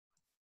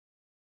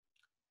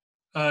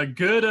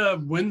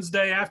Good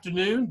Wednesday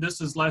afternoon.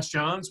 This is Les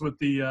Johns with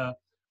the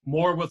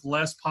More with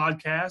Less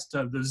podcast,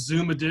 the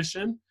Zoom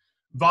edition,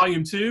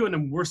 Volume 2.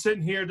 And we're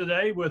sitting here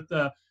today with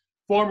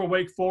former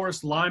Wake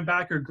Forest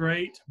linebacker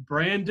great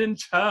Brandon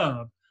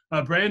Chubb.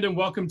 Brandon,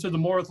 welcome to the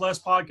More with Less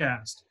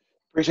podcast.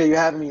 Appreciate you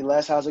having me,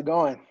 Les. How's it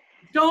going?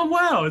 Going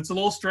well. It's a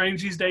little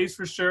strange these days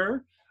for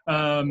sure.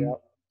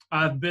 Yep.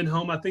 I've been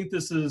home. I think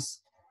this is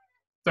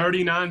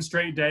 39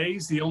 straight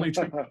days. The only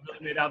trip I've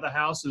really made out of the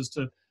house is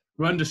to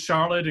run to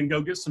Charlotte and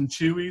go get some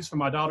Chewies for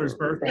my daughter's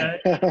birthday.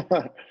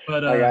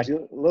 But I got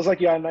you. Looks like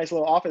you got a nice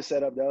little office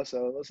setup though,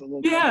 so it looks a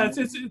little. Yeah,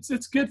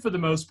 it's good for the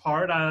most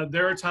part.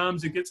 There are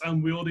times it gets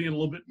unwieldy and a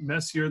little bit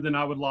messier than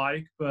I would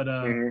like, but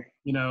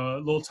you know, a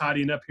little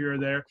tidying up here or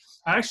there.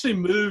 I actually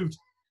moved.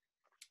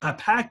 I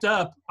packed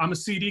up. I'm a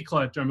CD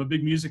collector. I'm a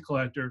big music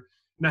collector,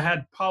 and I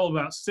had probably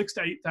about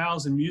 6,000 to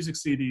 8,000 music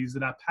CDs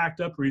that I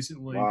packed up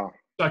recently. Wow.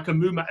 So I could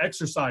move my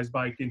exercise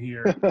bike in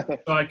here,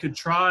 so I could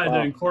try to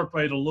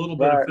incorporate a little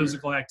bit of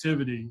physical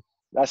activity.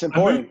 That's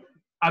important.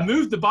 I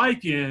moved the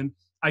bike in.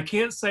 I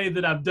can't say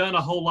that I've done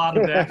a whole lot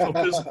of the actual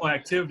physical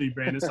activity,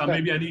 Brandon. So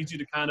maybe I need you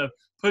to kind of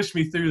push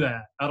me through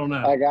that. I don't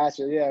know. I got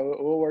you. Yeah,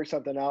 we'll work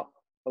something out.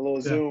 A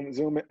little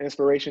Zoom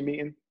inspiration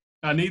meeting.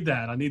 I need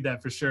that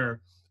for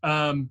sure.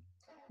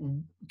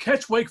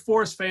 Catch Wake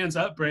Forest fans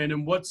up,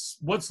 Brandon.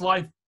 What's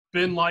life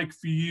been like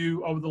for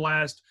you over the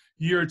last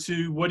year or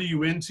two? What are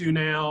you into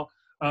now?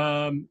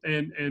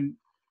 And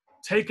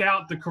take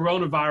out the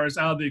coronavirus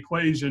out of the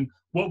equation.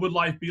 What would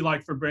life be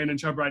like for Brandon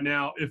Chubb right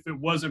now if it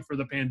wasn't for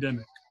the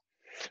pandemic?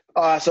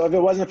 So if it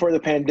wasn't for the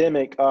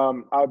pandemic,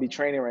 I would be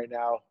training right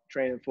now,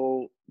 training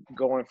full,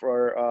 going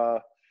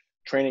for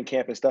training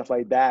camp and stuff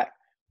like that.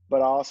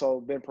 But I also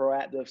been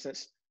proactive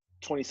since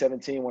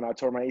 2017 when I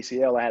tore my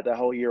ACL. I had that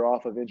whole year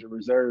off of injured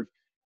reserve,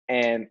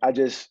 and I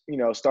just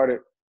started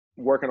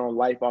working on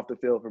life off the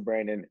field for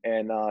Brandon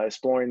and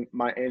exploring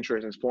my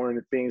interests, exploring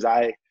the things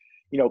I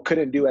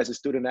couldn't do as a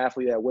student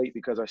athlete at Wake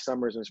because our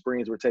summers and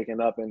springs were taken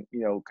up and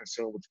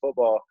consumed with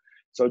football.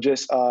 So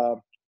just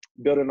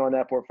building on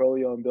that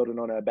portfolio and building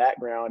on that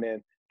background,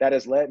 and that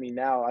has led me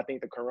now. I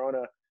think the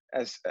corona,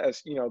 as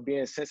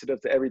being sensitive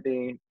to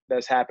everything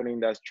that's happening,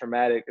 that's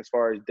traumatic as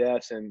far as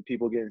deaths and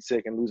people getting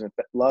sick and losing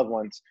loved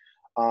ones.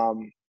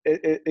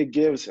 It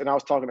gives, and I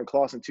was talking to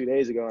Clausen 2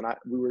 days ago, and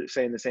we were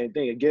saying the same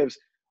thing. It gives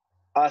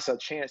us a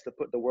chance to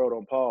put the world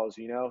on pause.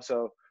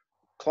 So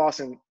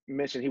Clausen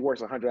mentioned he works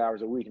 100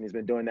 hours a week, and he's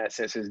been doing that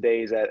since his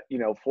days at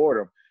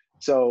Fordham.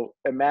 So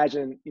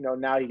imagine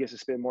now he gets to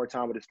spend more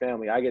time with his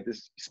family. I get to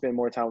spend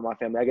more time with my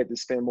family. I get to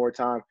spend more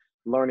time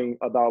learning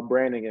about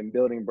branding and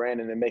building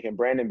Brandon and making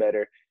Brandon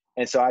better.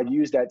 And so I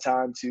used that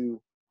time to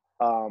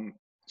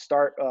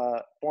start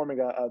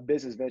forming a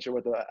business venture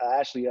with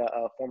actually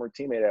a former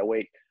teammate at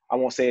Wake. I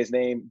won't say his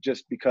name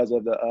just because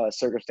of the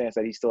circumstance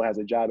that he still has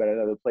a job at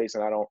another place,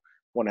 and I don't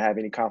want to have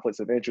any conflicts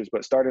of interest.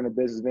 But starting a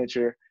business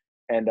venture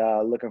and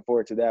looking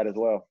forward to that as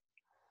well.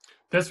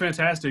 That's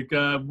fantastic.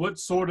 What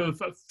sort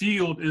of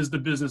field is the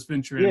business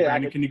venture in,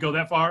 Brandon? Can you go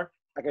that far?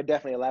 I could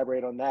definitely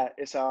elaborate on that.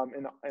 It's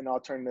in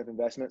alternative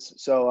investments.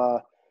 So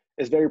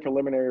it's very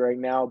preliminary right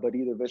now, but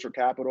either venture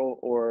capital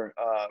or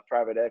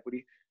private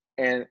equity.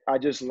 And I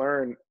just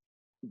learned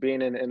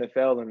being in the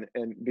NFL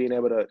and being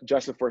able to,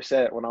 Justin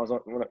Forsett, when I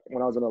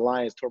was in the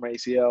Lions, tore my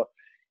ACL,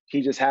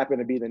 he just happened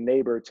to be the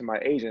neighbor to my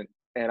agent.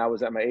 And I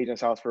was at my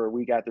agent's house for a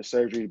week after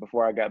surgery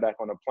before I got back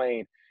on the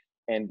plane.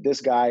 And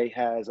this guy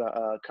has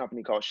a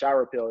company called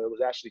Shower Pill. It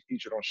was actually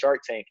featured on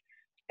Shark Tank.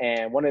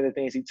 And one of the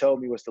things he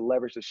told me was to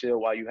leverage the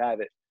shield while you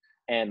have it.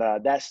 And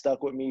that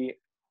stuck with me,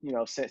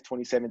 since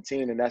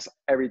 2017. And that's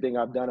everything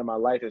I've done in my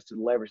life is to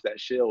leverage that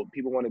shield.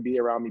 People want to be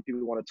around me.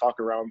 People want to talk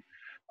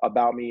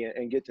about me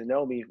and get to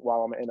know me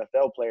while I'm an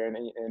NFL player.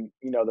 And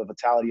the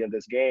vitality of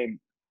this game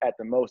at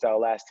the most,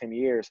 that'll last 10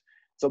 years.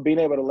 So being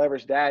able to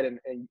leverage that and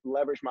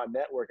leverage my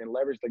network and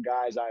leverage the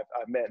guys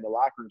I've met in the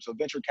locker room. So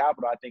venture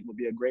capital, I think, would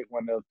be a great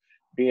one of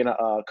being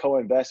a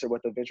co-investor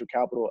with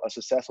a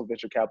successful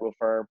venture capital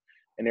firm.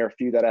 And there are a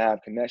few that I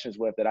have connections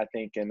with that I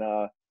think can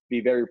be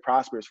very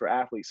prosperous for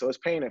athletes. So it's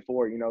paying it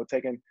forward,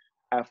 taking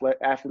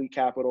athlete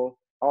capital,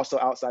 also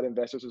outside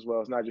investors as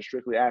well. It's not just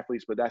strictly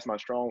athletes, but that's my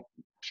strong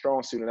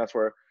suit, and that's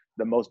where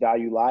the most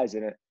value lies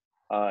in it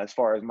as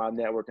far as my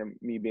network and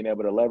me being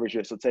able to leverage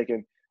it. So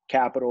taking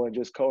capital and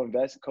just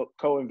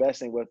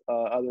co-investing with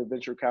other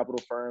venture capital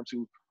firms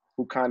who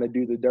kind of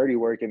do the dirty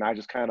work, and I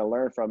just kind of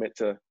learn from it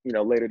to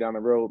later down the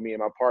road, me and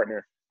my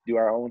partner do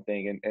our own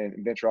thing and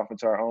venture off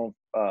into our own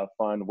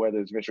fund, whether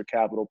it's venture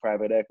capital,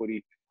 private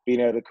equity, being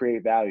able to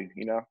create value.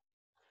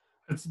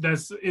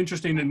 That's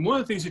interesting. And one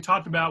of the things you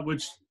talked about,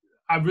 which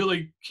I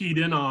really keyed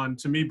in on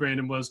to me,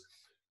 Brandon, was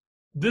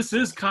this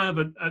is kind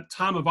of a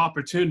time of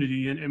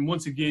opportunity. And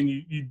once again,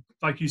 you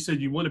like you said,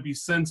 you want to be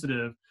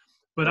sensitive.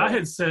 But I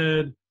had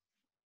said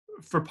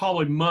for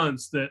probably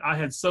months that I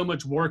had so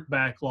much work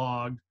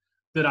backlogged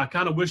that I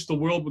kind of wish the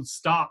world would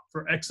stop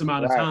for X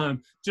amount of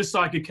time just so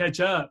I could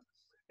catch up.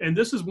 And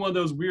this is one of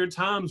those weird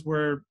times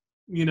where,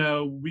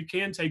 we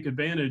can take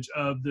advantage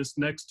of this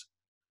next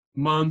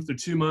month or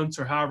 2 months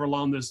or however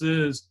long this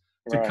is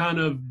to Right. kind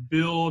of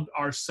build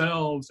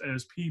ourselves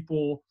as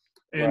people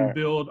and Right.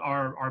 build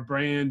our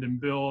brand and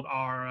build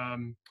our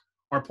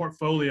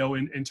portfolio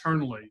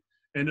internally.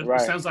 And it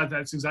Right. sounds like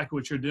that's exactly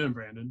what you're doing,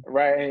 Brandon.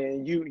 Right,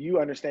 and you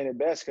understand it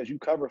best because you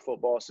cover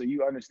football, so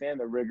you understand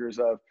the rigors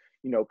of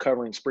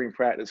covering spring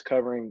practice,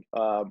 covering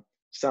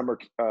summer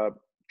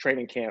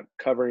training camp,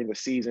 covering the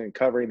season,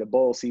 covering the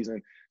bowl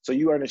season. So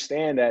you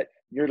understand that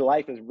your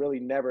life is really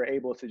never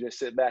able to just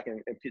sit back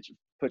and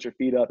put your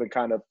feet up and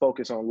kind of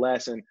focus on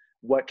less and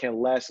what can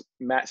less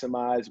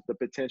maximize the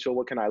potential,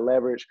 what can I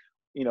leverage,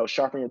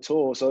 sharpen your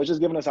tools. So it's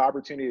just giving us an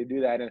opportunity to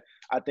do that, and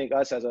I think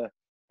us as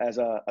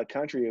a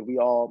country, if we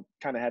all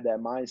kind of had that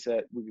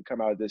mindset, we could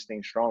come out of this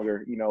thing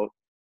stronger,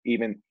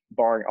 even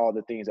barring all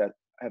the things that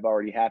have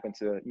already happened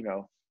to,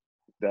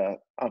 the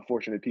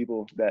unfortunate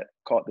people that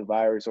caught the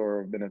virus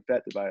or been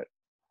infected by it.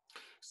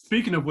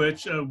 Speaking of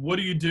which, what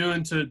are you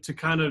doing to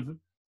kind of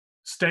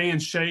stay in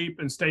shape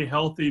and stay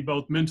healthy,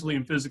 both mentally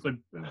and physically,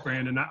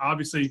 Brandon?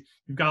 Obviously,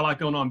 you've got a lot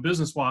going on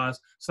business wise,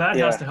 so that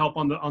has Yeah. to help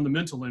on the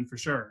mental end for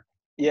sure.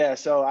 Yeah.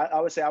 So I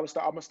would say I'm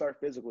going to start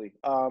physically.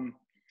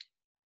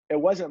 It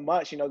wasn't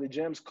much, the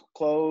gyms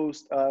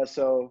closed.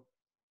 So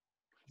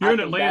You're I in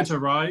think that's Atlanta,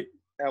 right?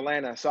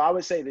 Atlanta. So I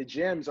would say the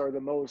gyms are the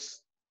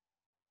most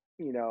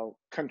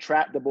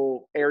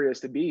contractible areas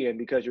to be in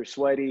because you're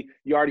sweaty.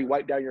 You already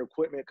wipe down your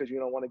equipment because you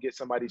don't want to get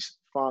somebody's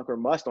funk or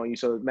must on you.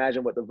 So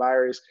imagine what the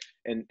virus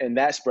and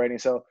that spreading.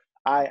 So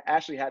I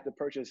actually had to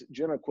purchase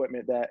gym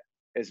equipment that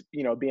is,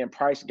 being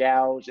price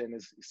gouged and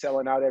is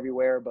selling out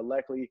everywhere. But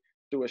luckily,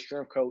 through a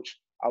strength coach,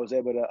 I was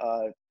able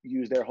to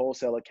use their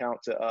wholesale account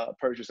to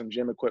purchase some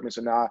gym equipment.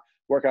 So now I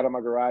work out in my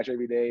garage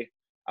every day.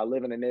 I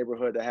live in a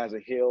neighborhood that has a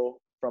hill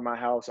from my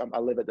house. I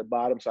live at the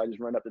bottom, so I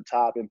just run up the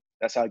top, and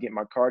that's how I get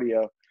my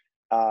cardio.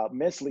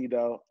 Mentally,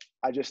 though,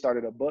 I just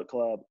started a book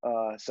club.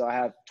 So I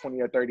have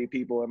 20 or 30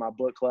 people in my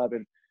book club,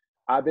 and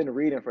I've been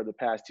reading for the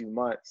past 2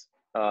 months,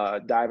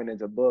 diving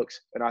into books.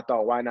 And I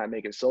thought, why not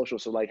make it social?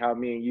 So, like how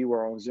me and you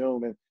were on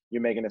Zoom and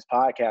you're making this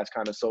podcast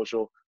kind of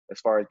social as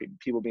far as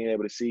people being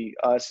able to see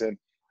us. And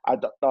I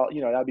thought,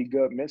 that'd be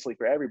good mentally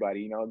for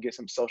everybody, get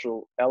some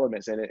social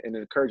elements in it. And it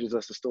encourages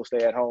us to still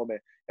stay at home and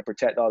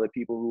protect all the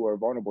people who are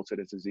vulnerable to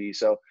this disease.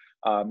 So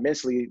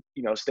mentally,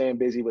 staying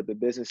busy with the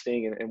business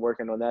thing and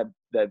working on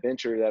that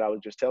venture that I was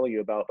just telling you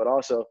about, but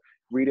also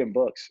reading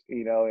books,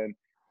 and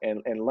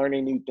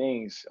learning new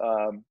things.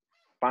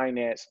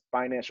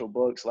 Financial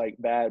books like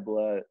Bad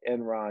Blood,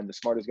 Enron, The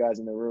Smartest Guys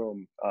in the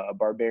Room,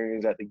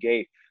 Barbarians at the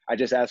Gate. I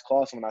just asked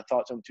Clausen when I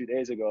talked to him 2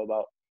 days ago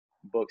about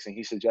books, and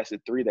he suggested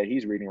 3 that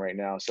he's reading right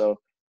now. So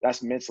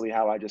that's mentally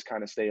how I just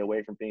kind of stay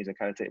away from things and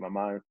kind of take my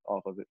mind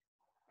off of it.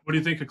 What do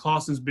you think of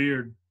Clausen's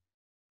beard?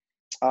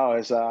 Oh,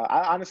 it's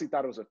I honestly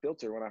thought it was a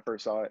filter when I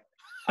first saw it.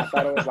 I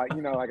thought it was like,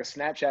 like a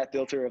Snapchat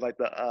filter, like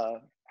the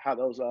how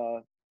those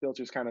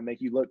filters kind of make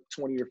you look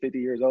 20 or 50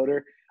 years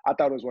older. I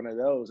thought it was one of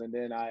those, and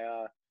then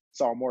I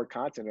saw more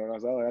content and I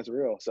was like, oh, that's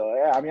real. So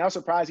yeah, I mean, I was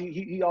surprised.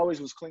 He always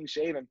was clean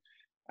shaven.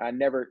 I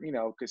never,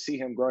 could see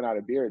him growing out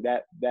a beard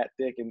that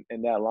thick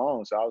and that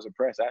long. So I was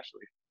impressed,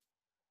 actually.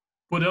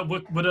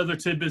 What other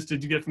tidbits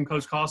did you get from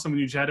Coach Clausen when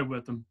you chatted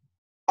with him?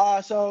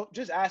 So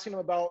just asking him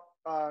about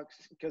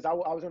because I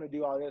was going to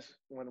do all this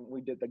when we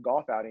did the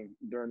golf outing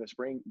during the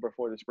spring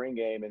before the spring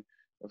game, and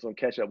I was going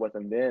to catch up with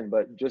him then.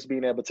 But just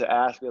being able to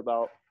ask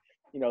about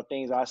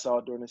things I saw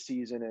during the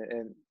season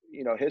and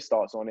his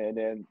thoughts on it, and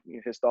then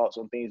his thoughts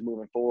on things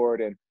moving forward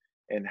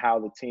and how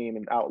the team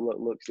and outlook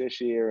looks this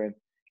year, and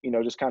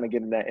just kind of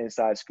getting that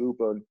inside scoop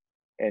of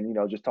and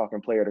just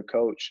talking player to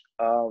coach.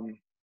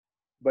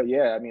 But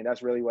yeah, I mean,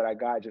 that's really what I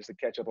got, just to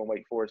catch up on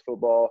Wake Forest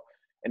football.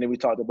 And then we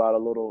talked about a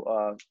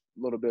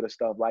little bit of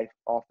stuff, life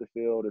off the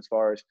field, as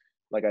far as,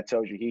 like I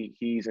told you,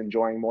 he's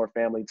enjoying more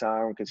family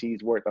time because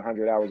he's worked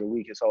 100 hours a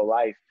week his whole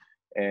life,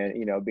 and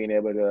being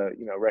able to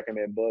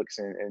recommend books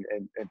and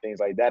things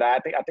like that. I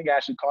think I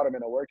actually caught him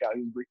in a workout.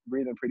 He was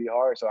breathing pretty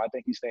hard, so I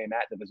think he's staying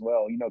active as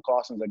well.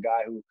 Clausen's a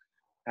guy who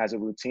has a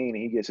routine,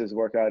 and he gets his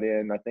workout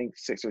in, I think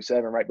 6 or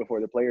 7 right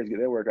before the players get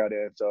their workout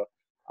in. So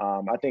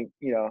I think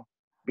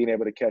being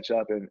able to catch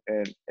up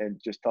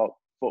and just talk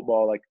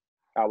football like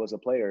I was a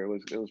player,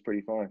 it was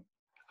pretty fun.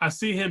 I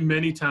see him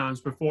many times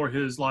before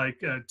his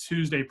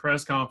Tuesday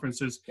press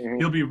conferences. Mm-hmm.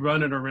 He'll be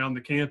running around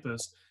the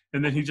campus,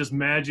 and then he just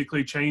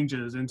magically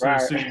changes into a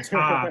Right. suit and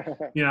tie.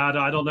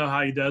 I don't know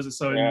how he does it.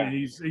 So Yeah.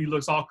 he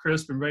looks all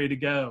crisp and ready to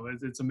go.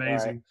 It's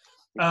amazing.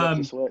 Right. He flips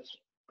the switch.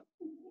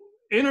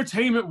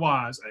 Entertainment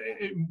wise,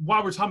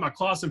 while we're talking about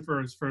Clausen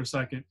for a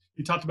second,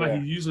 you talked about he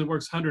usually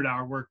works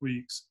 100-hour work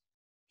weeks.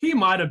 He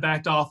might have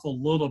backed off a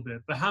little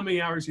bit, but how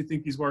many hours do you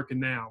think he's working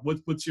now?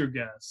 What's your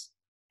guess?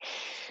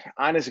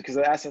 Honestly, because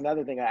that's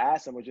another thing I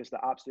asked him was just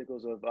the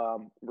obstacles of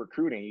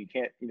recruiting. You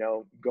can't,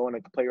 go in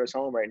a player's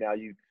home right now.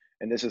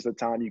 And this is the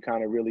time you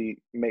kind of really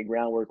make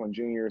groundwork on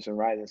juniors and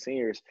rising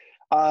seniors.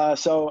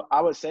 So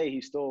I would say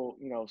he's still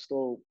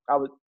I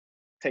would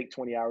take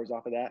 20 hours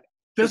off of that.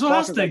 That's what I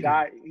was thinking.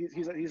 Guy,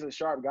 he's a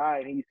sharp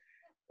guy,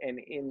 and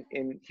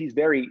he's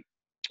very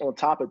on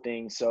top of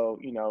things. So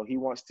he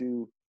wants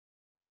to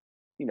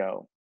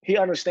he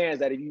understands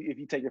that if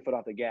you take your foot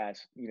off the gas,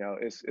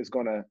 it's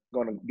gonna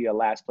be a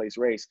last place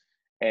race.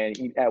 And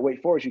at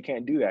Wake Forest, you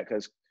can't do that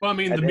because Well, I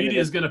mean, at the the end of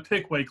media is the going to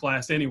pick weight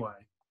class anyway.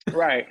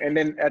 right, and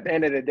then at the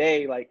end of the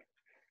day, like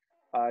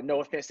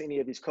no offense to any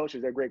of these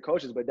coaches, they're great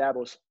coaches, but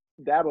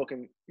Dabo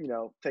can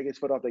take his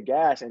foot off the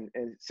gas and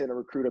send a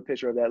recruit a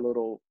picture of that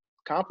little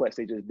complex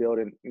they just built,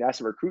 and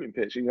that's a recruiting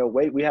pitch.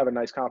 Wait, we have a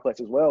nice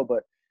complex as well,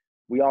 but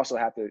we also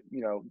have to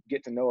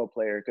get to know a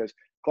player because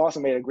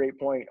Clausen made a great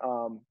point.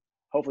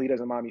 Hopefully he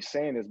doesn't mind me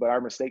saying this, but our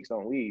mistakes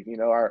don't leave.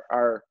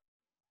 Our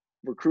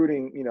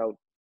recruiting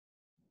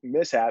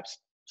mishaps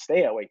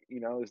stay at Wake.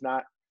 It's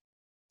not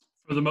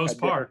For the a most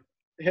different part.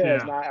 it's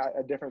Yeah. not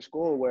a different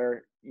school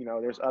where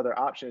there's other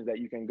options that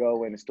you can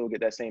go in and still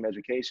get that same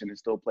education and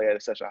still play at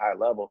such a high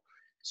level.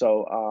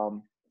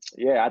 So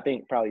I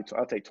think probably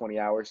I'll take 20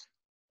 hours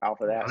out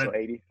for that, so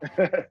 80.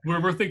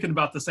 We're thinking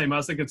about the same. I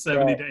was thinking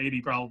 70 Right. to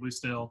 80 probably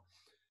still.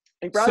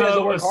 He probably has to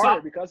So work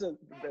harder because of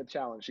the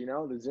challenge,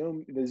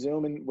 the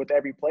Zooming with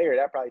every player,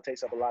 that probably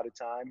takes up a lot of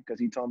time because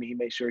he told me he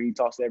makes sure he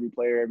talks to every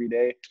player every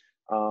day.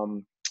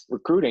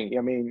 Recruiting,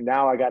 I mean,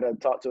 now I got to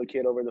talk to a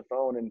kid over the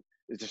phone, and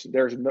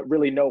there's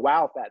really no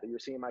wow factor. You're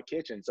seeing my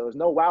kitchen, so there's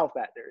no wow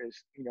factor.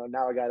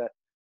 Now I got to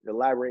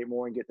elaborate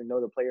more and get to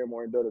know the player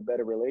more and build a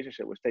better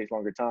relationship, which takes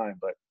longer time.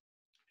 But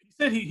he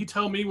said he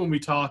told me when we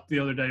talked the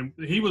other day,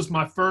 he was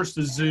my first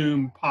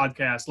Zoom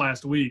podcast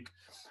last week,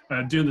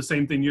 doing the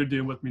same thing you're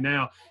doing with me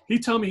now. He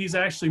told me he's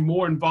actually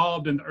more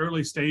involved in the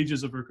early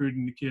stages of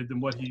recruiting the kid than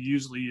what he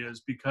usually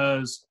is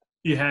because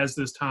he has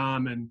this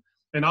time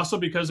and also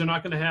because they're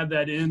not going to have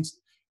that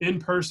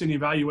in-person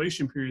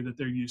evaluation period that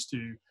they're used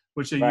to,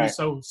 which they right.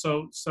 use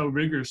so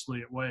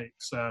rigorously at Wake.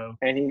 So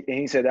And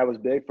he said that was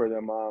big for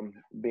them,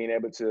 being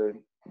able to.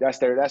 That's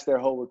their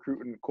whole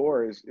recruiting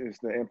core is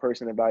the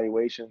in-person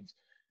evaluations.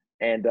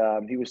 And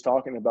he was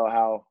talking about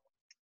how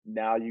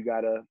now you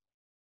gotta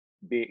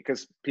be,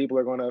 because people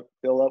are going to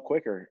fill up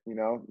quicker.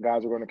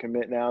 Guys are going to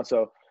commit now,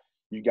 so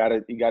you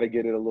gotta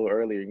get it a little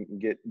earlier. You can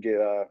get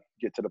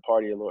to the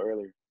party a little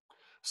earlier.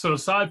 So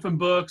aside from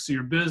books,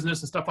 your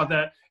business and stuff like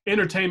that,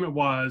 entertainment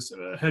wise,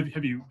 have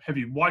you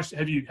watched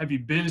have you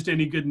binged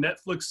any good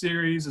Netflix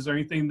series? Is there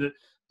anything that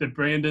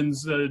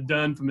Brandon's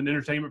done from an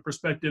entertainment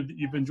perspective that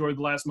you've enjoyed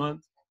the last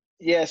month?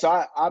 Yeah,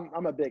 so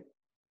I'm a big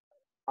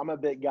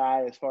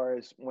guy as far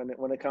as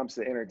when it comes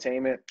to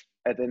entertainment.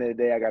 At the end of the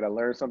day, I got to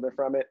learn something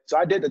from it. So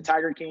I did the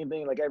Tiger King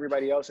thing like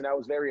everybody else, and that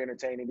was very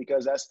entertaining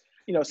because that's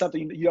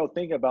something you don't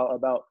think about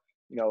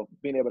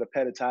being able to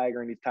pet a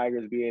tiger and these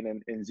tigers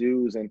being in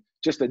zoos and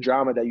just the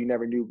drama that you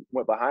never knew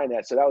went behind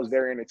that. So that was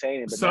very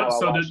entertaining. But So now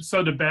I watch.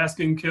 did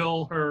Baskin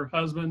kill her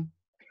husband?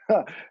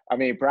 I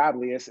mean,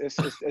 probably it's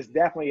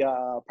definitely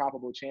a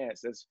probable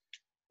chance. It's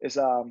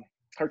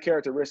her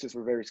characteristics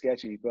were very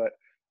sketchy, but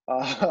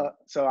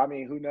so I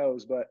mean, who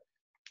knows? But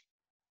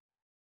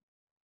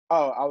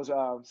I was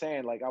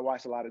saying, like, I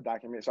watched a lot of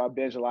documentaries. So I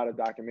binge a lot of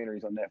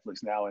documentaries on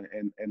Netflix now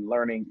and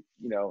learning,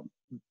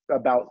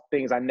 about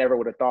things I never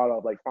would have thought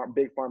of, like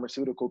big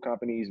pharmaceutical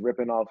companies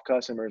ripping off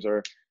customers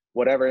or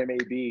whatever it may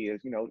be,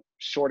 is,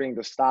 shorting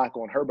the stock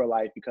on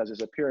Herbalife because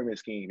it's a pyramid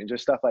scheme and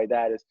just stuff like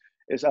that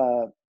is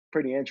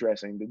pretty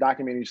interesting. The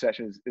documentary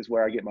sessions is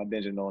where I get my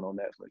binging on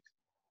Netflix.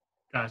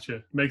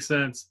 Gotcha. Makes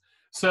sense.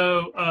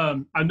 So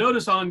I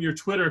noticed on your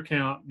Twitter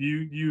account,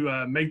 you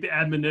make the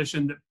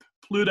admonition that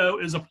Pluto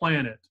is a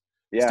planet.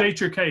 Yeah.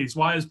 State your case.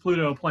 Why is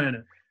Pluto a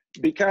planet?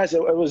 Because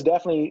it was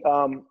definitely,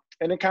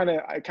 and it kind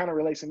of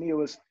relates to me.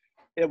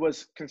 It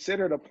was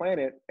considered a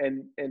planet,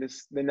 and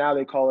then now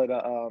they call it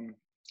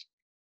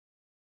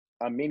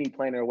a mini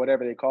planet or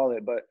whatever they call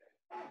it. But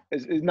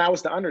now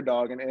it's the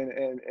underdog, and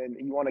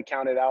you want to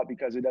count it out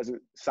because it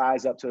doesn't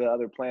size up to the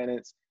other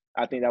planets.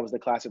 I think that was the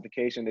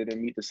classification. They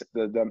didn't meet the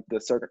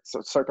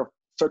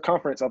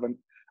circumference of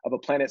a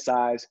planet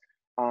size.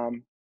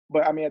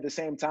 But I mean, at the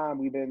same time,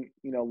 we've been,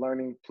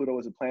 learning Pluto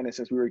as a planet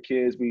since we were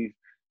kids. We've,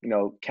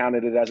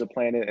 counted it as a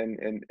planet,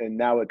 and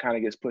now it kind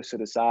of gets pushed to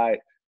the side.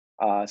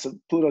 So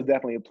Pluto's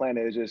definitely a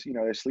planet. It's just,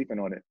 they're sleeping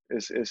on it.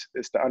 It's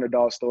the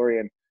underdog story,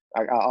 and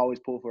I always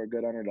pull for a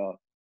good underdog.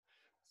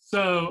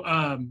 So,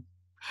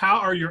 how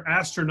are your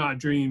astronaut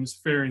dreams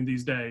faring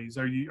these days?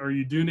 Are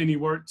you doing any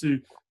work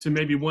to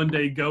maybe one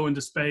day go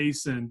into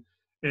space and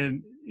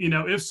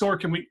if so,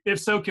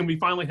 can we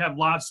finally have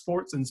live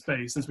sports in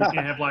space since we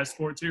can't have live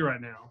sports here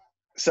right now?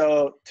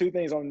 So two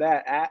things on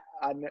that. I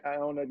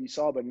don't know if you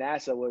saw, but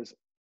NASA was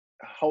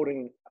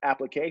holding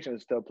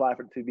applications to apply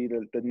to be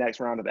the next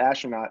round of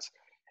astronauts,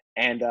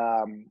 and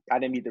I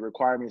didn't meet the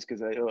requirements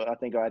because I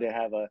think I didn't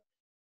have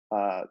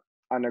a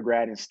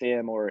undergrad in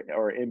STEM or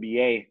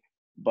MBA,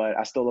 but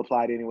I still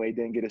applied anyway.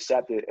 Didn't get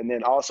accepted. And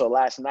then also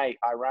last night,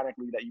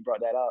 ironically, that you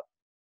brought that up,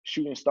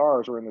 shooting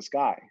stars were in the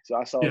sky. So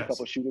I saw a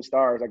couple of shooting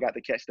stars. I got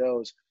to catch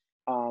those.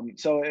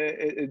 So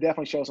it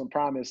definitely shows some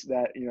promise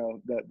that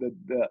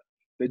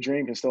the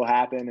dream can still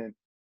happen. And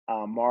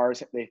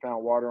Mars, they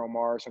found water on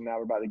Mars, so now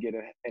we're about to get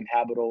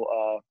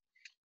inhabitable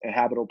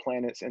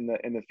planets in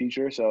the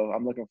future. So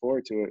I'm looking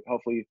forward to it.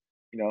 Hopefully,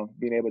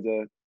 being able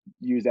to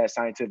use that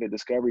scientific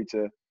discovery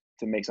to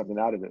make something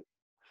out of it.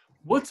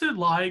 What's it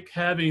like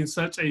having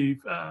such a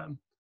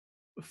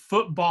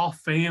football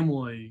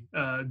family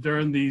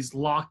during these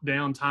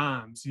lockdown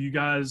times? You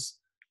guys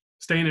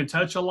staying in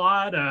touch a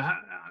lot?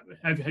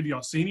 Have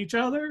y'all seen each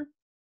other?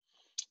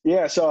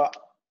 Yeah, so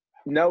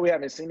no, we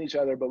haven't seen each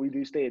other, but we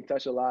do stay in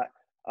touch a lot.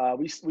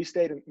 We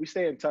stay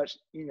in touch,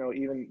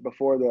 even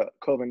before the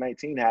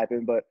COVID-19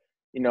 happened. But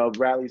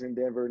Bradley's in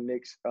Denver,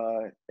 Nick's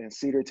in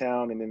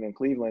Cedartown, and then in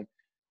Cleveland.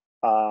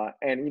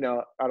 And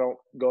I don't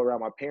go around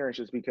my parents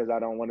just because I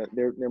don't want to.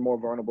 They're more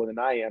vulnerable than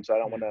I am, so I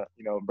don't want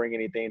to bring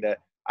anything that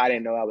I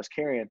didn't know I was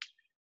carrying.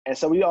 And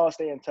so we all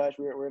stay in touch.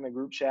 We're in a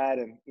group chat,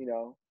 and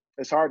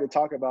it's hard to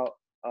talk about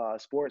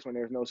sports when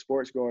there's no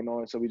sports going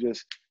on. So we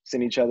just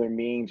send each other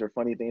memes or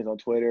funny things on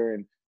Twitter,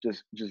 and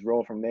just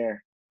roll from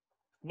there.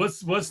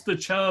 What's the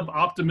Chubb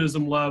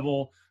optimism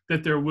level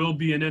that there will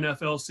be an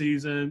NFL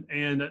season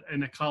and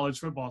a college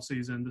football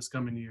season this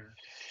coming year?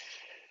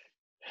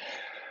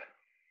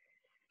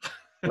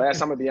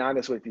 Last, I'm gonna be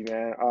honest with you,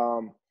 man.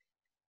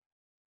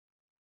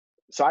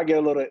 So I get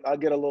a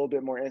little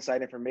bit more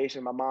inside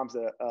information. My mom's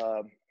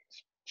the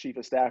chief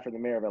of staff for the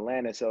mayor of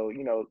Atlanta, so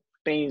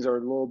things are a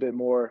little bit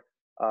more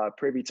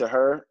privy to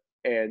her.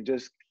 And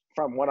just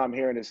from what I'm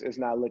hearing, it's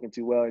not looking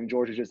too well. And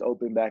Georgia just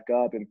opened back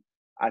up, and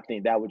I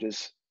think that would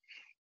just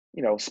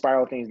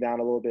spiral things down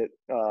a little bit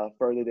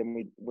further than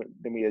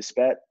we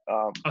expect.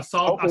 I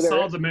saw Hopefully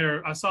there is. the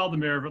mayor. I saw the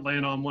mayor of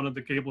Atlanta on one of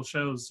the cable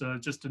shows I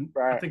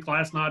Right, think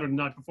last night or the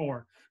night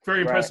before. Very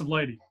right, impressive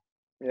lady.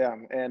 yeah.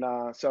 And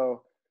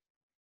so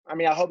I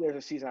mean, I hope there's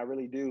a season. I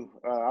really do.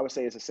 I would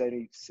say it's a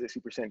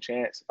 60%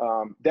 chance.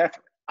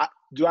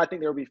 Do I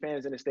think there will be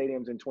fans in the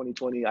stadiums in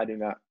 2020? I do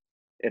not,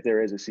 if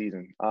there is a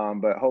season.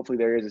 But hopefully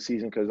there is a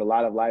season because a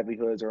lot of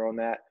livelihoods are on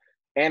that.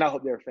 And I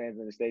hope there are fans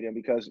in the stadium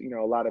because,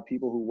 a lot of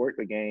people who work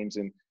the games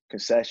and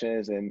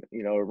concessions and,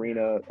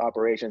 arena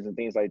operations and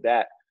things like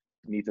that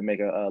need to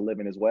make a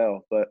living as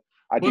well. But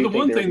I Well, do the think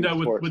one there will thing be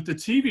though sports. with the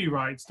TV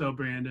rights though,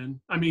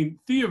 Brandon, I mean,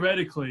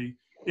 theoretically,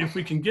 if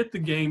we can get the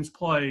games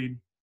played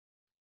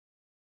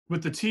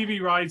with the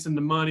TV rights and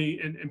the money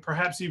and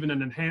perhaps even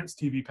an enhanced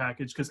TV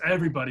package, because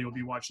everybody will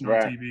be watching on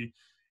Right. TV,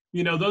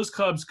 those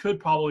clubs could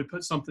probably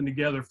put something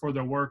together for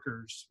their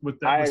workers with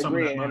that, I with some of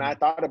that agree. And I money.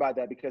 thought about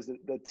that because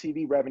the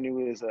TV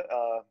revenue is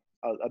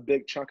a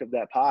big chunk of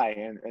that pie.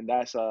 And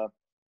that's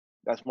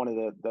one of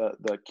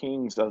the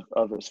kings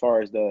of as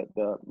far as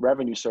the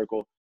revenue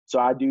circle. So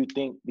I do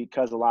think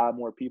because a lot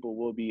more people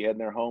will be in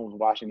their homes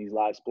watching these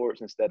live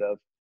sports instead of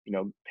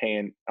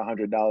paying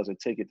 $100 a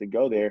ticket to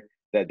go there,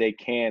 that they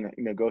can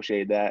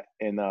negotiate that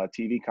in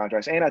TV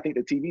contracts. And I think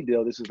the TV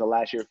deal, this is the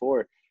last year for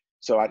it,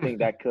 so I think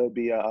that could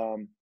be a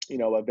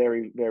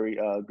very very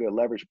good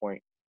leverage point.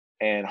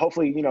 And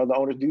hopefully the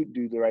owners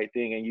do the right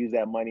thing and use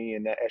that money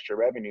and that extra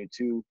revenue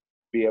to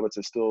be able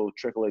to still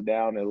trickle it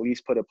down, and at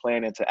least put a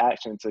plan into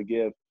action to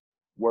give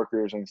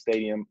workers and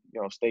stadium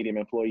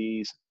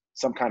employees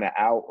some kind of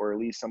out, or at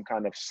least some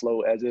kind of slow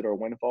exit or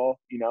windfall,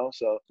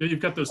 so Yeah, you've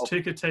got those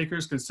ticket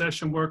takers,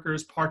 concession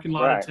workers, parking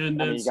lot right. I mean, you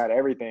attendants. got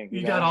everything,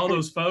 You got all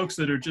those folks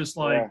that are just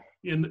like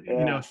yeah,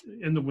 yeah.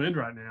 in the wind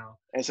right now.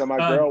 And so my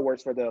Um, girl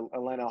works for the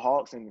Atlanta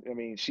Hawks, and I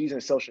mean, she's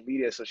in social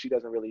media, so she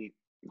doesn't really,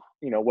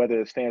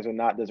 whether it's fans or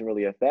not doesn't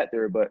really affect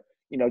her. But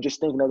just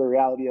thinking of the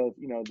reality of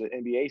the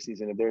NBA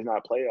season, if there's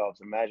not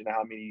playoffs, imagine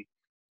how many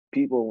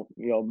people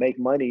make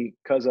money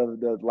because of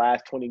the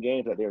last 20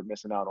 games that they're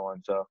missing out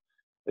on. So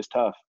it's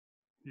tough.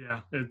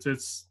 yeah,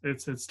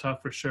 it's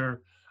tough for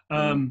sure.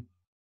 Mm-hmm. Um,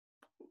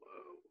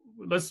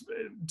 let's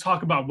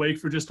talk about Wake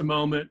for just a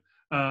moment.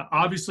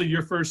 Obviously,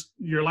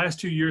 your last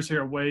 2 years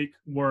here at Wake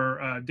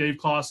were Dave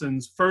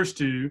Clawson's first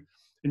two,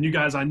 and you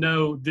guys I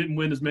know didn't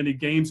win as many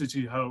games as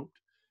you hoped.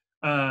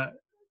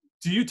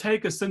 Do you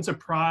take a sense of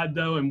pride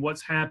though in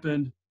what's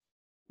happened?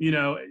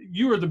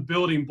 You were the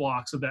building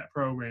blocks of that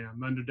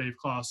program under Dave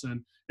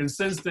Clawson, and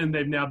since then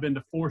they've now been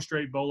to 4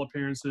 straight bowl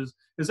appearances.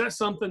 Is that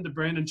something that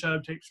Brandon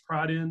Chubb takes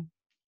pride in?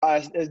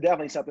 It's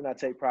definitely something I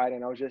take pride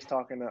in. I was just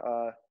talking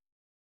to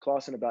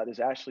Clausen about this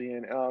actually,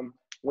 and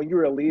when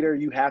you're a leader,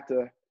 you have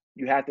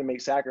to make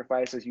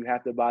sacrifices. You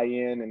have to buy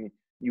in, and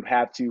you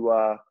have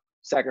to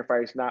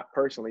sacrifice not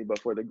personally, but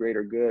for the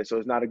greater good. So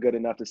it's not good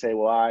enough to say,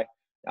 well,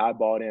 I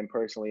bought in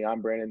personally.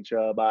 I'm Brandon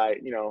Chubb. I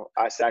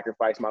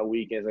sacrifice my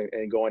weekends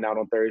and going out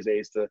on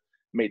Thursdays to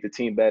make the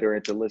team better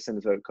and to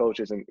listen to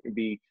coaches and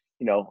be,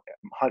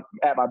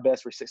 at my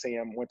best for 6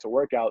 a.m. winter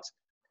workouts.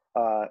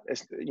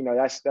 It's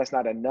that's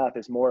not enough.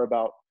 It's more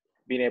about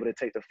being able to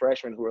take the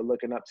freshmen who are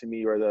looking up to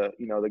me, or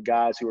the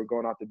guys who are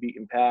going off the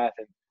beaten path,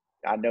 and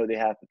I know they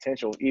have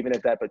potential, even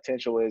if that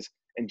potential is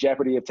in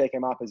jeopardy of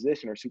taking my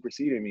position or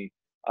superseding me.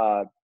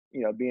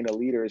 Being a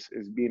leader is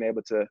being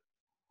able to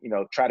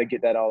try to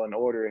get that all in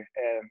order.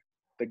 And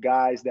the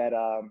guys that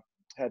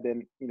have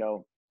been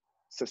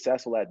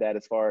successful at that,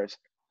 as far as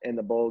in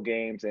the bowl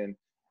games and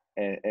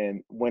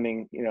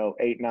winning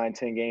 8, 9,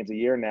 10 games a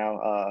year now,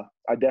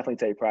 I definitely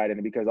take pride in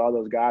it, because all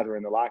those guys were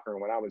in the locker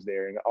room when I was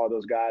there, and all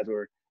those guys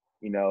were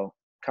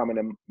coming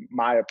to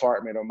my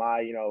apartment or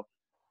my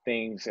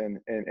things and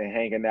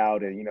hanging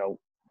out and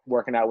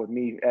working out with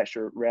me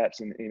extra reps,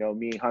 and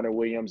me, Hunter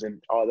Williams,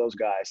 and all those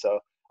guys. So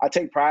I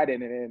take pride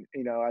in it, and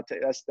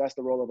that's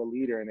the role of a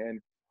leader.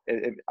 And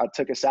I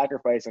took a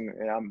sacrifice, and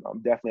I'm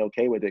definitely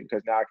okay with it,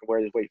 because now I can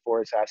wear this Wake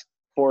Forest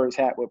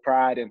hat with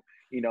pride, and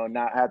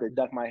not have to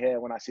duck my head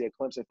when I see a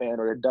Clemson fan,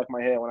 or duck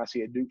my head when I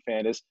see a Duke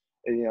fan. It's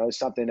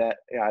something that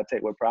I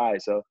take with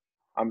pride. So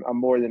I'm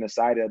more than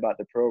excited about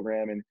the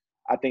program, and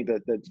I think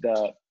that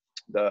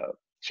the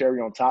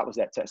cherry on top was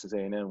that Texas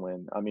A&M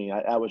win. I mean,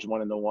 I was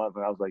one of the ones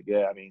when I was like,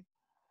 yeah, I mean,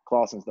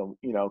 Clawson's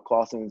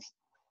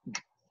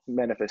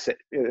manifested,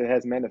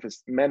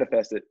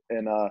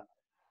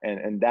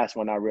 and that's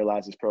when I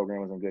realized this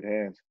program was in good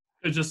hands.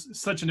 It's just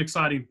such an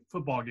exciting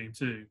football game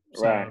too.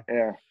 So. Right.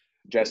 Yeah.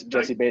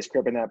 Jesse Bates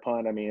cribbing that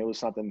punt. I mean, it was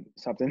something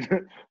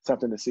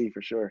to see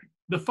for sure.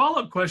 The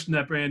follow-up question,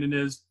 that Brandon,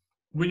 is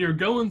when you're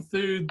going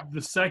through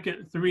the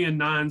second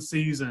 3-9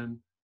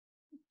 season,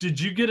 did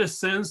you get a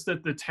sense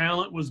that the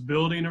talent was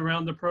building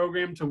around the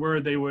program to where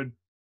they would,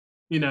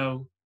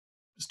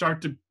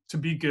 start to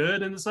be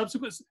good in the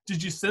subsequent?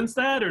 Did you sense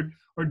that, or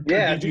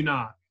did you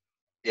not?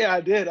 Yeah,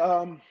 I did.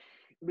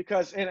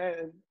 Because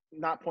and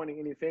not pointing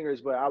any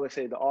fingers, but I would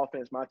say the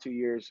offense, my 2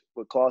 years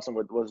with Clawson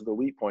was the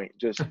weak point.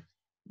 Just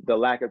the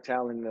lack of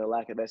talent and the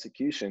lack of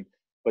execution.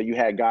 But you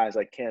had guys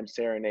like Cam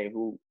Serenay,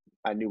 who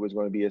I knew was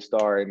going to be a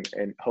star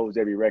and holds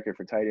every record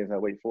for tight ends at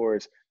Wake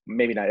Forest.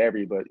 Maybe not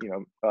every, but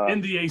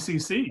in the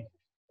ACC.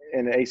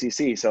 In the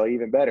ACC, so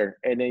even better.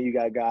 And then you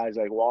got guys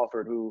like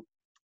Walford, who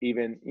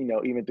even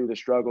through the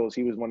struggles,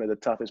 he was one of the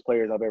toughest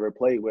players I've ever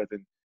played with,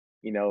 and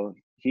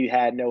he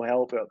had no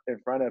help in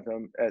front of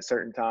him at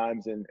certain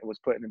times, and was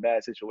put in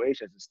bad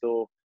situations, and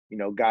still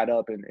got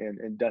up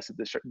and dusted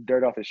the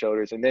dirt off his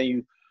shoulders. And then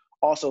you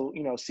also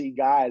see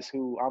guys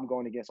who I'm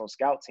going against on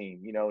scout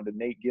team, the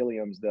Nate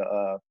Gilliams,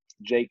 the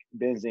Jake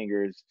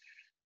Benzingers,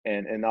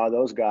 and all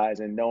those guys,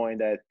 and knowing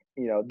that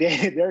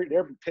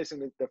they're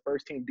pissing the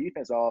first team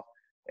defense off,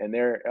 and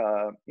they're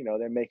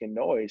making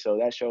noise. So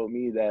that showed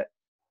me that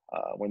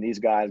when these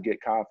guys get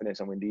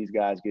confidence, and when these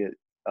guys get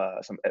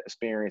some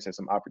experience and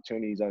some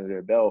opportunities under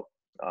their belt,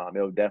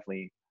 it'll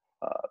definitely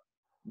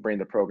bring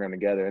the program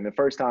together. And the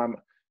first time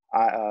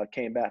I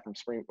came back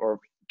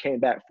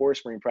for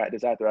spring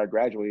practice after I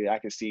graduated, I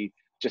could see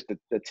just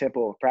the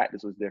tempo of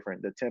practice was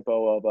different. The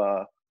tempo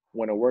of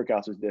winter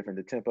workouts was different.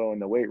 The tempo in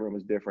the weight room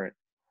was different.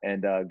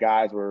 And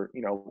guys were,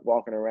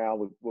 walking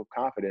around with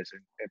confidence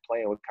and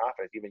playing with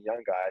confidence, even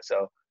young guys.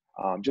 So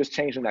just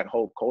changing that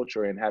whole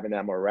culture and having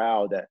that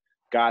morale that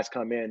guys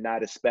come in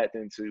not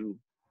expecting to,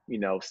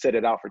 sit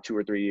it out for 2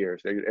 or 3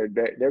 years.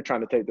 They're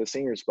trying to take the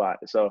senior spot.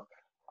 So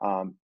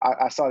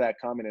I saw that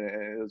coming,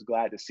 and it was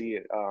glad to see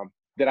it.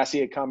 Did I see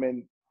it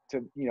coming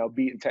to,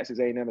 beating Texas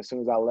A&M as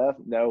soon as I left?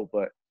 No,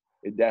 but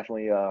it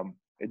definitely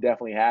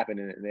happened,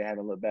 and they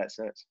haven't looked back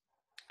since.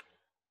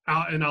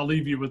 I'll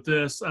leave you with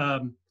this.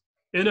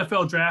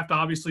 NFL draft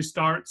obviously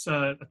starts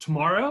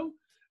tomorrow.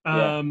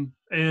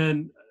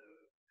 And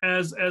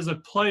as a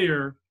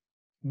player,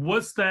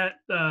 what's that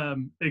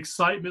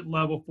excitement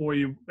level for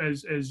you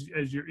as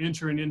you're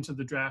entering into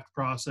the draft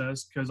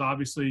process? Because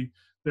obviously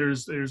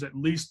there's at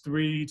least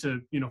 3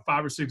 to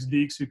 5 or 6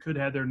 geeks who could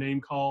have their name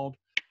called.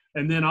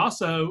 And then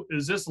also,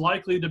 is this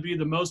likely to be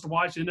the most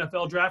watched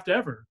NFL draft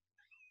ever?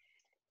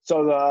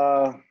 So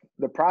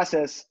the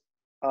process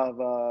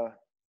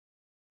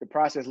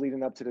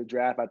leading up to the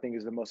draft, I think,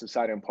 is the most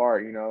exciting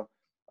part.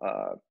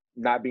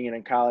 Not being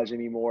in college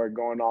anymore,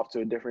 going off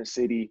to a different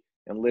city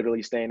and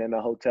literally staying in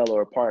a hotel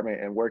or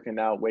apartment and working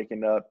out,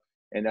 waking up,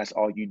 and that's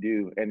all you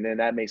do. And then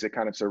that makes it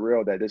kind of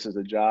surreal that this is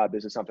a job.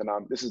 This is something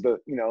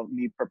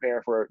me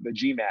preparing for the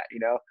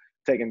GMAT,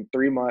 taking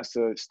 3 months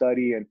to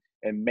study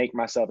and make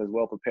myself as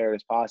well prepared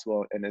as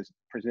possible and as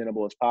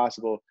presentable as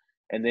possible.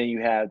 And then you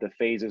have the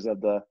phases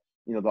of the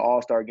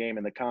All-Star game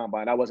and the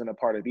combine. I wasn't a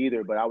part of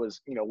either, but I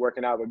was,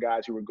 working out with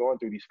guys who were going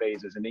through these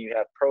phases. And then you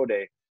have pro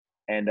day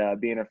and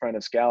being in front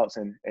of scouts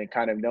and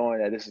kind of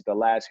knowing that this is the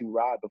last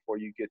hurrah before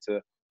you get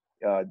to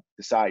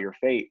decide your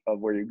fate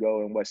of where you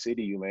go and what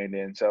city you land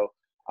in. So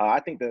I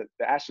think that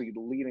actually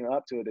leading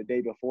up to it, the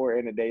day before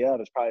and the day of,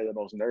 is probably the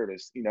most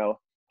nervous,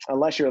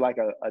 unless you're like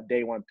a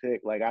day one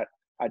pick. Like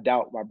I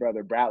doubt my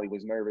brother Bradley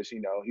was nervous. He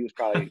was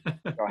probably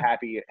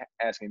happy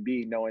as can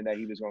be, knowing that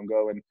he was going to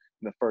go in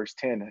the first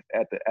 10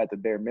 at the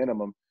bare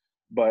minimum.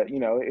 But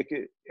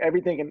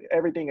everything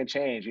can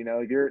change.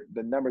 You're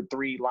the number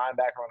 3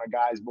 linebacker on a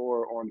guy's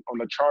board on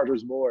the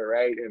Chargers board,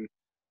 right? And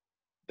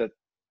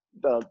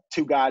the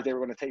 2 guys they were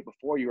going to take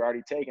before you are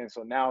already taken.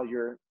 So now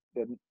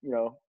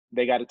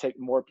they got to take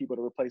more people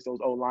to replace those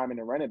old linemen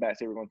and running backs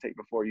they were going to take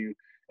before you.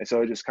 And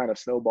so it just kind of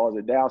snowballs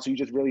it down. So you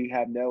just really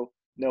have no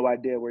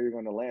idea where you're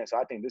going to land. So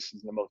I think this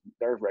is the most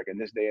nerve-wracking,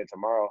 this day and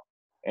tomorrow.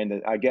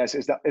 And I guess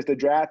is the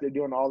draft they're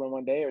doing all in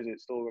one day, or is it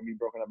still going to be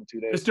broken up in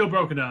 2 days? It's still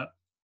broken up.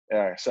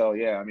 Yeah. So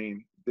yeah, I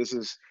mean, this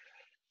is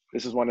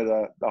one of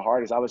the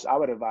hardest. I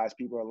would advise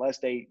people, unless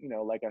they,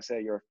 like I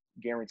said, you're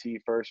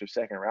guaranteed first or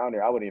second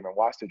rounder, I wouldn't even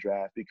watch the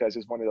draft, because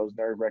it's one of those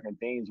nerve-wracking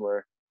things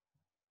where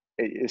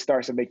it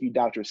starts to make you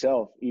doubt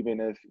yourself, even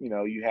if,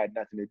 you had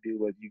nothing to do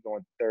with you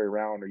going third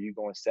round or you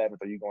going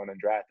seventh or you going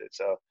undrafted.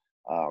 So,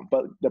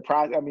 but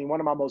one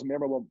of my most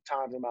memorable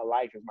times in my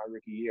life is my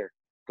rookie year,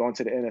 going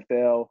to the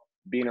NFL,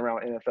 being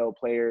around NFL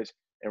players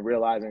and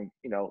realizing,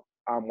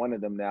 I'm one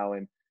of them now.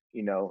 And,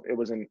 it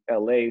was in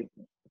LA the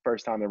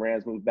first time the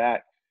Rams moved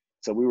back.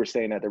 So we were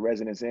staying at the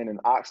Residence Inn in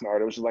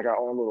Oxnard. It was just like our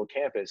own little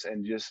campus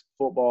and just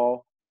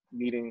football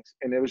meetings.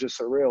 And it was just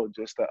surreal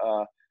just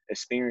to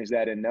experience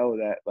that and know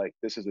that, like,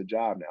 this is a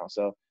job now.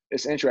 So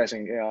it's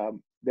interesting.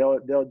 They'll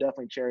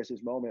definitely cherish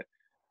this moment,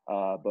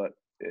 but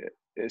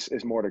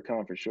it's more to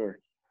come for sure.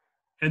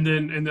 And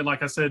then,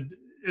 like I said,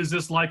 is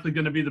this likely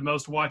going to be the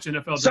most watched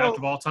NFL draft So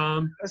of all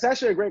time? it's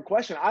actually a great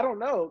question. I don't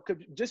know,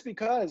 just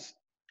because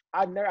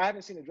I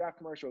haven't seen a draft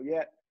commercial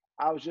yet.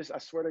 I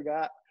swear to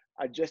God,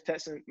 I just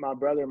texted my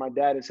brother and my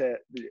dad and said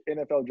the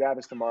NFL draft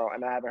is tomorrow,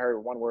 and I haven't heard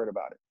one word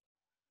about it.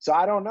 So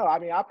I don't know. I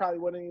mean, I probably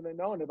wouldn't even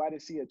known if I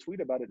didn't see a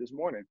tweet about it this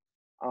morning.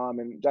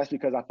 And that's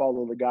because I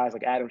follow the guys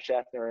like Adam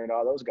Schefter and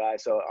all those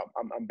guys. So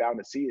I'm bound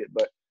to see it.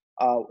 But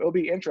it'll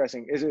be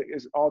interesting.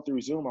 Is all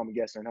through Zoom, I'm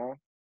guessing,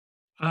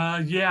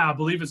 huh? Yeah, I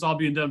believe it's all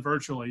being done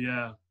virtually.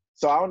 Yeah.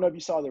 So I don't know if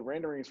you saw the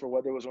renderings for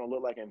what it was going to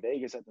look like in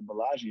Vegas at the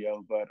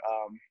Bellagio, but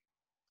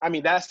I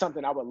mean, that's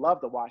something I would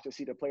love to watch, to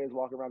see the players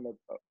walk around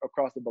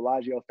across the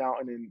Bellagio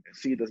fountain and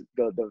see the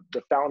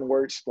fountain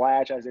words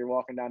splash as they're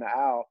walking down the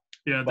aisle.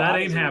 Yeah, But that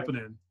honestly, ain't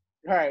happening.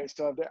 All right.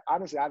 So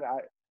honestly,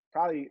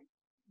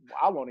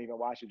 I won't even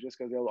watch it just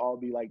because they'll all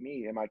be like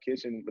me in my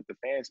kitchen with the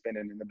fan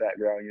spinning in the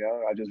background.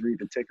 I just read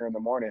the ticker in the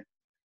morning.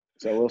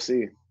 So we'll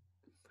see.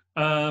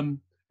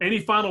 Any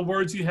final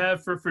words you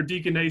have for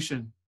Deacon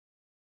Nation?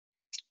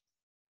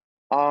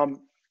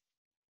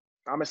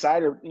 I'm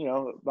excited,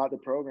 about the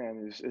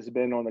program. It's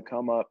been on the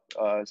come up.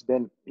 It's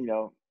been,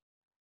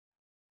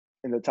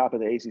 in the top of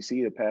the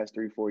ACC the past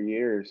 3-4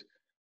 years.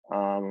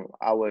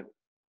 I would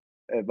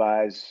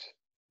advise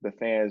the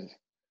fans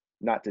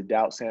not to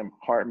doubt Sam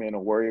Hartman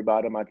or worry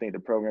about him. I think the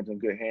program's in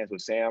good hands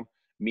with Sam.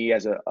 Me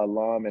as an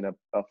alum and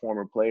a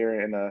former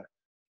player and a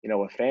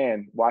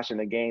fan watching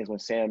the games when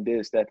Sam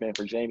did step in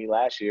for Jamie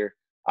last year,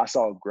 I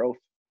saw growth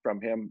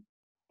from him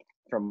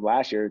from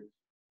last year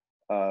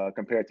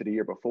compared to the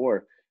year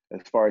before,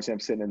 as far as him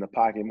sitting in the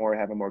pocket more,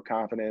 having more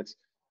confidence,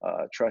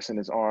 trusting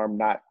his arm,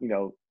 not,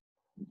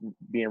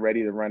 being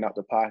ready to run out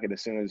the pocket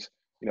as soon as,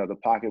 the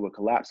pocket would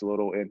collapse a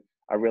little. And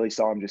I really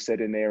saw him just sit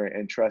in there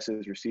and trust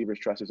his receivers,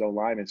 trust his own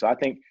linemen. So I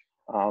think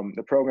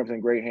the program's in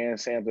great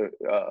hands. Sam's,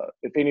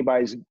 if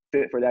anybody's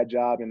fit for that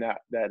job and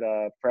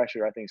that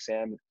pressure, I think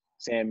Sam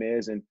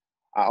is. And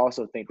I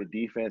also think the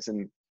defense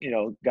and,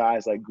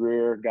 guys like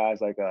Greer, guys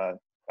like I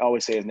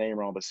always say his name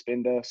wrong, but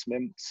Sminda.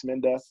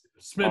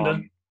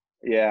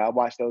 Yeah, I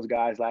watched those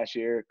guys last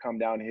year come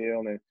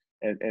downhill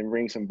and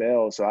ring some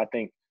bells. So I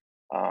think,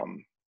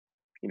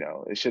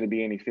 it shouldn't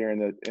be any fear in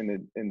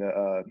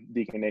the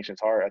Deacon Nation's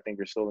heart. I think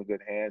we're still in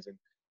good hands, and the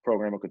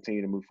program will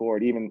continue to move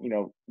forward. Even,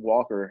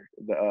 Walker,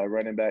 the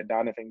running back,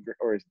 Donovan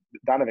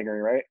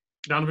Green, right?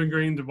 Donovan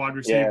Green, the wide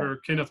receiver. Yeah.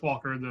 Kenneth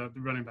Walker, the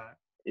running back.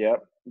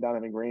 Yep.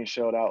 Donovan Green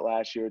showed out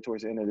last year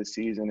towards the end of the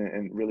season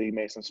and really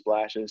made some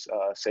splashes.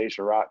 Say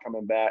Sherrod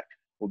coming back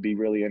will be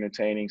really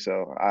entertaining.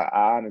 So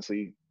I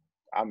honestly,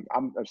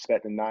 I'm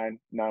expecting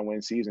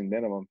 9-win season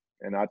minimum,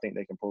 and I think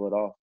they can pull it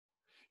off.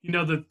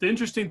 The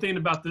interesting thing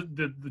about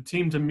the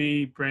team to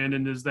me,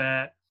 Brandon, is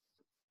that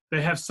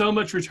they have so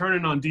much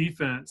returning on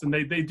defense, and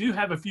they do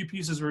have a few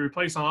pieces to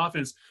replace on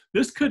offense.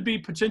 This could be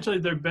potentially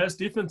their best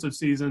defensive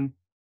season,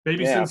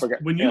 maybe since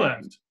when you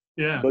left.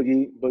 Yeah,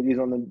 Boogie's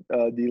on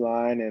the D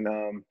line,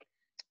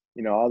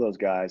 and all those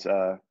guys.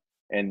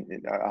 And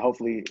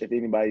hopefully, if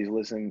anybody's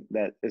listening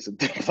that is a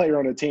player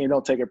on the team,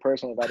 don't take it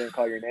personal if I didn't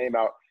call your name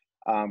out.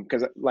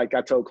 Because like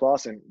I told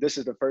Clausen, this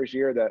is the first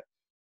year that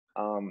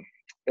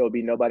it will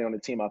be nobody on the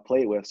team I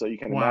played with. So you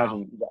can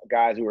imagine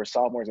guys who were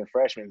sophomores and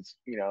freshmen,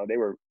 they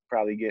were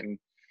probably getting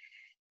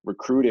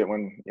recruited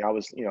when I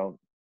was,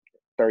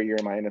 third year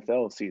in my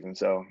NFL season.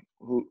 So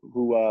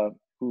who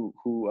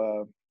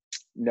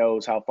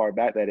knows how far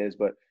back that is?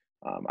 But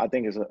I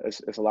think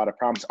it's a lot of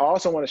promise. I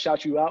also want to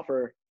shout you out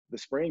for the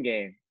spring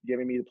game,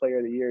 giving me the player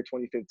of the year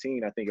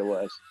 2015, I think it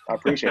was. I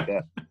appreciate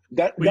that.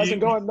 That doesn't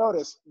go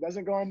unnoticed.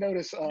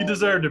 You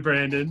deserved it,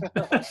 Brandon.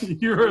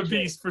 You're a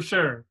beast for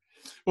sure.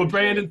 Well,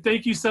 Brandon,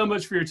 thank you so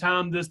much for your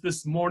time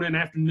this morning,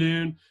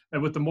 afternoon,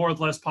 with the More with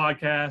Less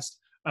podcast.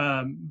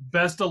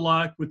 Best of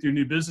luck with your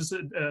new business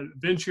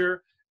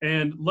venture,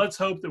 and let's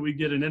hope that we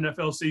get an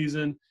NFL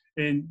season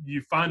and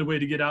you find a way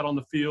to get out on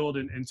the field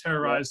and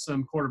terrorize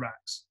some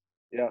quarterbacks.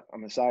 Yeah,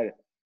 I'm excited.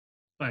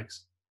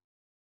 Thanks.